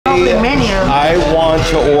I want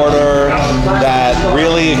to order that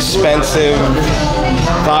really expensive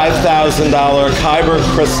 $5,000 Kaiburr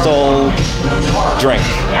Crystal drink.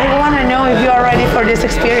 I want to know if you are ready for this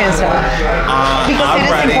experience, sir. Because it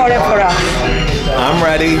is important for us. I'm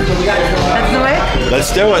ready. Let's do it?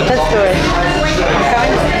 Let's do it. Let's do it.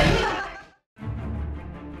 Okay.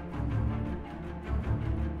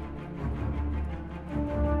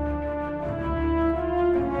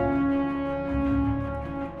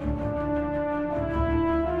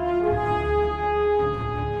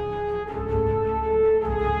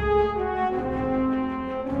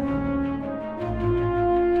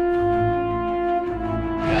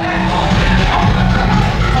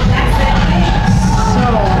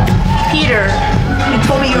 You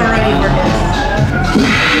told me you were ready for this.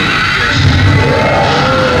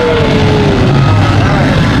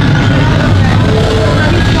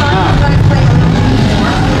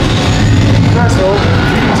 First of all,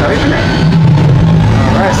 it's open it.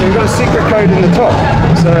 Alright, so we've got a secret code in the top.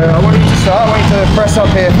 So I want you to start, I want you to press up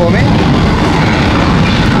here for me.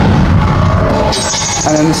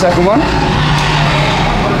 And then the second one.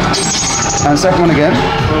 And the second one again.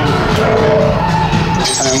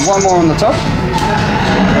 And then one more on the top.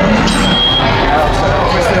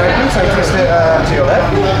 Twist it open, so twist it to your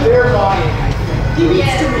left.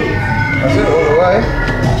 That's it, all the way.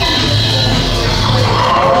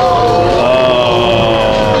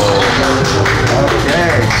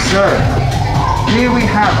 Okay, so here we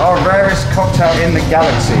have our rarest cocktail in the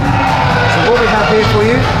galaxy. So what we have here for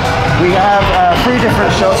you, we have 3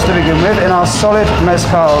 different shots to begin with in our solid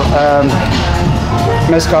mezcal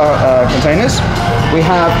containers. We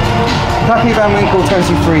have Pappy Van Winkle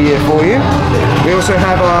 23-year for you. We also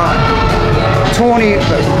have our Tawny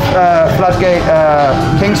Floodgate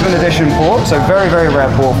Kingsman Edition port, so very, very rare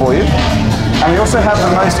port for you. And we also have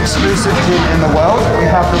the most exclusive gin in the world. We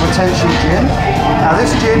have the Watenshi gin. Now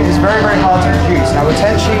this gin is very, very hard to produce. Now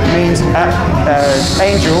Watenshi means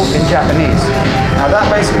angel in Japanese. Now that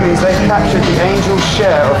basically means they've captured the angel's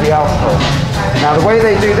share of the alcohol. Now the way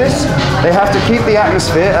they do this, they have to keep the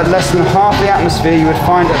atmosphere at less than half the atmosphere you would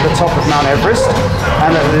find at the top of Mount Everest,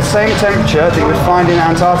 and at the same temperature that you would find in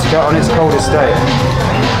Antarctica on its coldest day.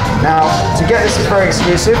 Now, to get this is very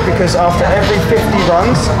exclusive because after every 50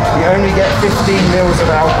 runs, you only get 15 mils of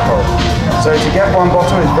alcohol. So to get one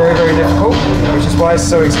bottle is very, very difficult, which is why it's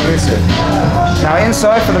so exclusive. Now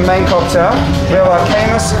inside for the main cocktail, we have our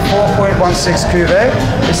Camus 4.16 Cuvée.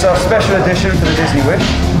 It's our special edition for the Disney Wish.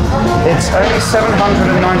 It's only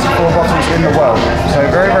 794 bottles in the world, so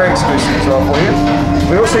very, very exclusive as well for you.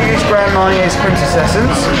 We also use Grand Marnier's Princess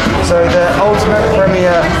Essence, so the ultimate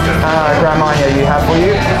premier Grand Marnier you have for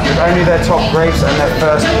you, with only their top grapes and their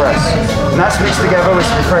first press. And that's mixed together with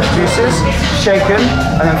some fresh juices, shaken,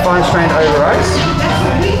 and then fine strained over ice.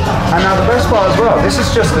 And now the best part as well, this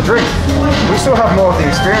is just the drink. We still have more of the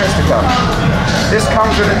experience to come. This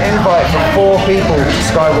comes with an invite for 4 people to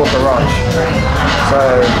Skywalker Ranch. So,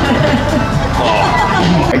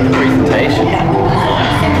 great presentation.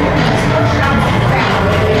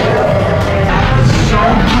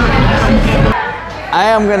 I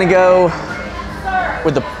am gonna go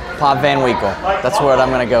with the Pop Van Winkle. That's what I'm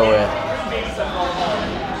gonna go with.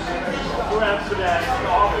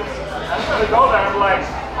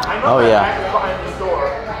 Oh yeah.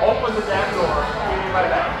 Open the damn door. Right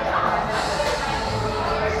back.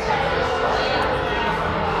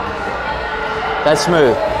 That's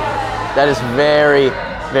smooth. That is very,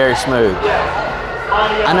 very smooth.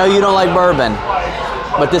 I know you don't like bourbon,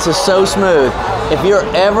 but this is so smooth. If you're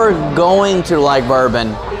ever going to like bourbon,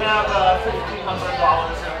 we have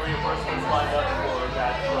 $1,500 in reimbursements lined up for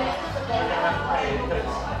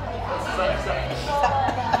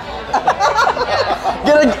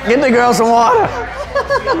that. Get the girl some water.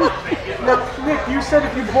 Now, Nick, you said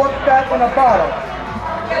if you bought that in a bottle.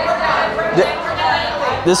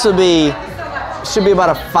 This would be. Should be about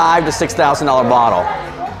a $5,000 to $6,000 bottle.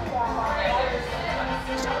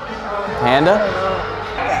 Panda?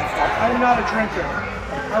 I'm not a drinker.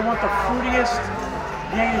 I want the fruitiest,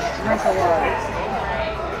 gayest drink alive.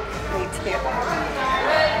 Me too.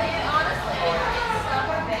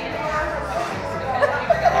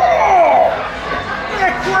 Oh,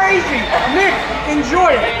 you're crazy. Nick,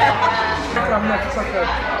 enjoy it. It's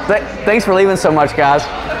okay. Thanks for leaving so much, guys.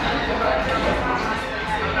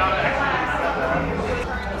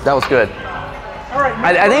 That was good. All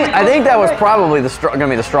right. I think that was probably gonna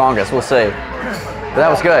be the strongest. We'll see. But that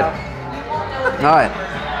was good. All right.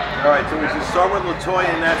 All right. So we should start with LaToya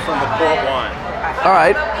and that from the port wine. All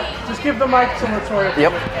right. Just give the mic to LaToya.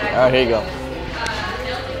 Yep. All right. Here you go.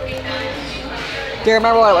 Do you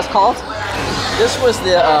remember what it was called? This was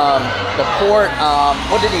the port.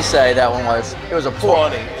 What did he say that one was? It was a port.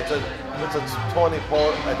 20. It's a 20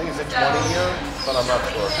 port. I think it's a 20 year, but I'm not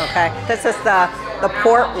sure. Okay. This is the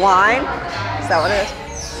port wine. Is that what it is?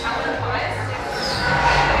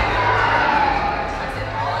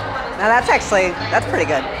 Now that's pretty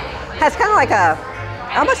good. It's kind of like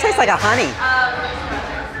it almost tastes like a honey.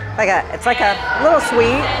 It's like a little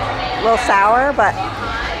sweet, a little sour, but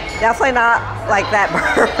definitely not like that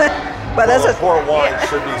bourbon. But this is port wine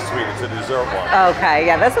should be sweet. It's a dessert wine. Okay,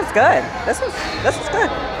 yeah, this is good. This is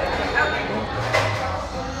good.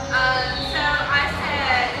 So I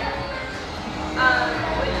said,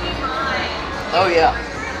 would you mind? Oh yeah,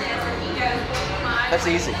 And he goes, would you mind? that's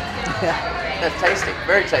easy. That's tasty.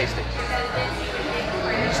 Very tasty.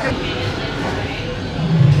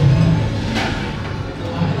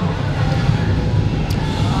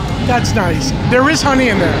 That's nice. There is honey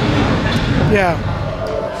in there. Yeah.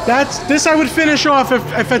 This I would finish off if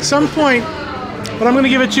at some point, but I'm going to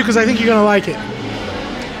give it to you because I think you're going to like it.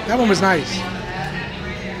 That one was nice.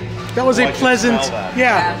 That was a pleasant,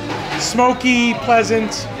 yeah, smoky,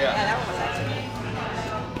 pleasant. Yeah.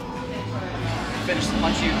 Finish the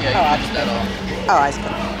punch you? Yeah, you finish that off. Oh, I see.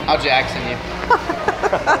 I'll Jackson you.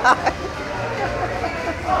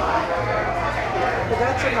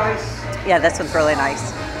 That's a nice. Yeah, this one's really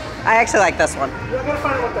nice. I actually like this one. I gotta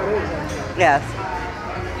find out what that is. Actually. Yes.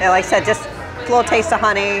 Yeah, like I said, just a little taste of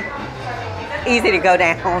honey. Easy to go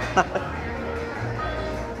down.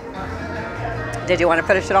 Did you want to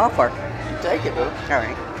finish it off or? Take it, boo. All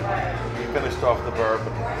right. You finished off the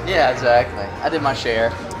bourbon. Yeah, exactly. I did my share.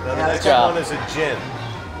 Now the next job. one is a gin.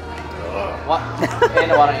 What?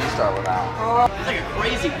 And why don't you start with that one? It's like a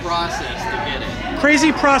crazy process to get it.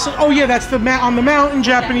 Crazy process. Oh yeah, that's on the mountain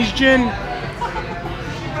Japanese gin.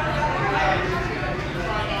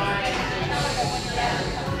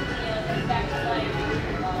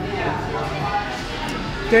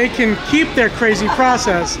 They can keep their crazy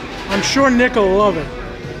process. I'm sure Nick will love it.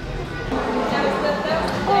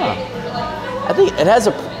 I think it has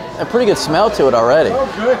a pretty good smell to it already. Oh,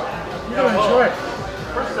 good. You're gonna enjoy it.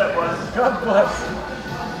 First that was. God bless.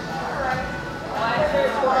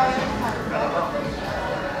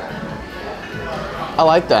 I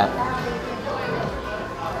like that.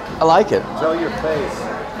 I like it. Show your face.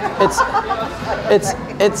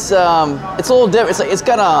 It's a little different. It's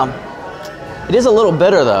got it is a little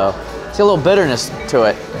bitter though. It's got a little bitterness to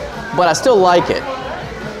it, but I still like it.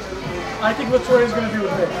 I think that's what he's gonna do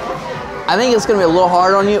with it. I think it's gonna be a little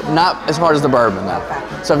hard on you, not as hard as the bourbon though.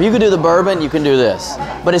 So if you could do the bourbon, you can do this.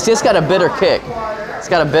 But it's just got a bitter kick. It's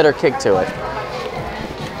got a bitter kick to it.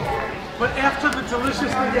 But after the delicious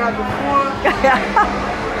thing you had before.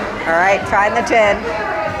 All right, trying the gin.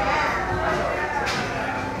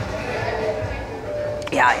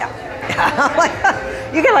 Yeah.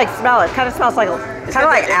 You can like smell it. Kind of smells like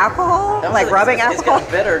alcohol, like rubbing alcohol. It's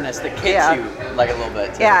got bitterness that kicks you like a little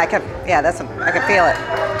bit. Too. Yeah, I can feel it.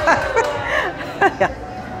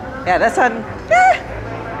 Yeah, this one,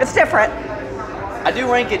 it's different. I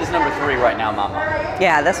do rank it as number 3 right now, Mama.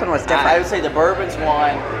 Yeah, this one was different. I would say the bourbon's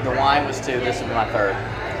 1, the wine was 2, this would be my 3rd.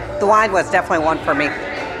 The wine was definitely 1 for me.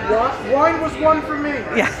 Wine was 1 for me.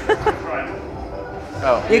 Yeah.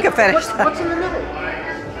 Oh. You can finish that. What's in the middle?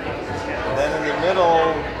 Then in the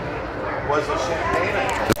middle was a champagne.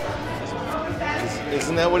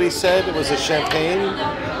 Isn't that what he said? It was a champagne?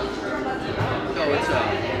 No, it's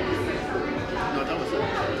no, that was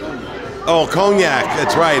cognac. Oh, cognac.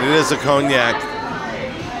 That's right. It is a cognac.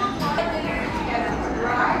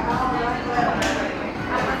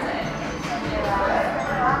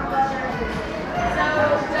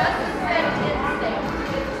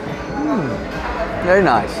 Very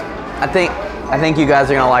nice. I think you guys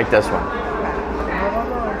are gonna like this one.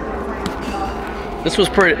 This was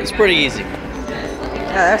it's pretty easy.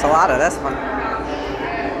 Yeah, there's a lot of this one.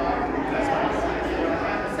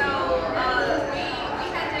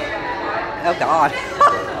 Oh God.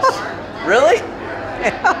 Really?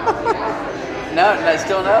 No,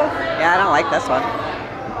 still no? Yeah, I don't like this one.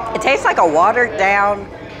 It tastes like a watered down,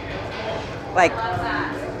 like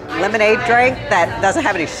lemonade drink that doesn't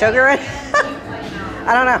have any sugar in it.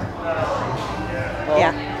 I don't know. Well,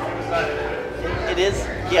 yeah. It is.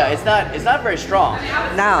 Yeah, it's not very strong.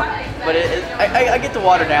 No. But I get the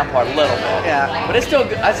watered down part a little bit. Yeah. But it's still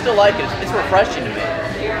good. I still like it. It's refreshing to me.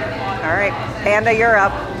 All right, Panda, you're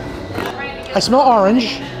up. I smell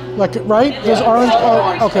orange. Like, right? There's orange.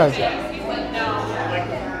 Oh, okay.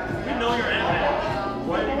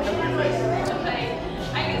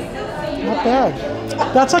 Not bad.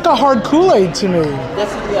 That's like a hard Kool-Aid to me.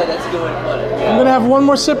 That's a good way to put it. I'm gonna have one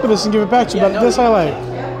more sip of this and give it back to you, but this I like.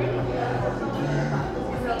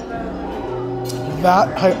 That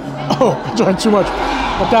I drank too much,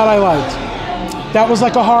 but that I liked. That was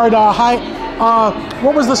like a hard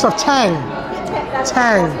what was the stuff? Tang.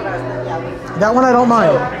 Tang. That one I don't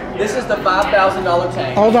mind. This is the $5,000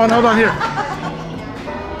 tank. Hold on here.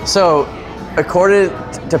 So, according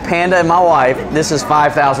to Panda and my wife, this is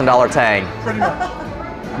 $5,000 Tang. Pretty much.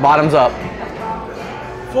 Bottoms up.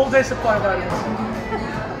 Full day supply, guys.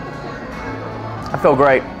 I feel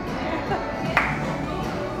great.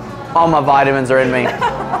 All my vitamins are in me. I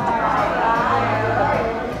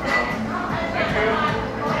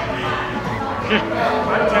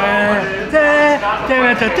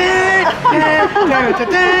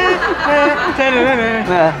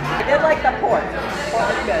did like the pork. Pork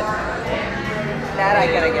was good. That I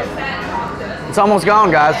gotta get. It's almost gone,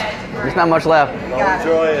 guys. There's not much left.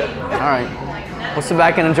 Enjoy it. All right. We'll sit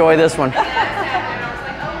back and enjoy this one. Thank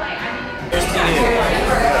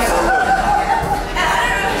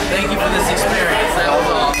you for this experience. That was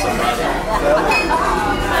awesome, brother.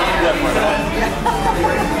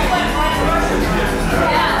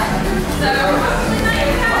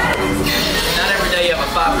 Not every day you have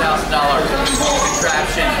a $5,000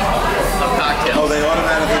 contraption of cocktails. Oh, they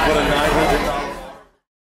automatically put a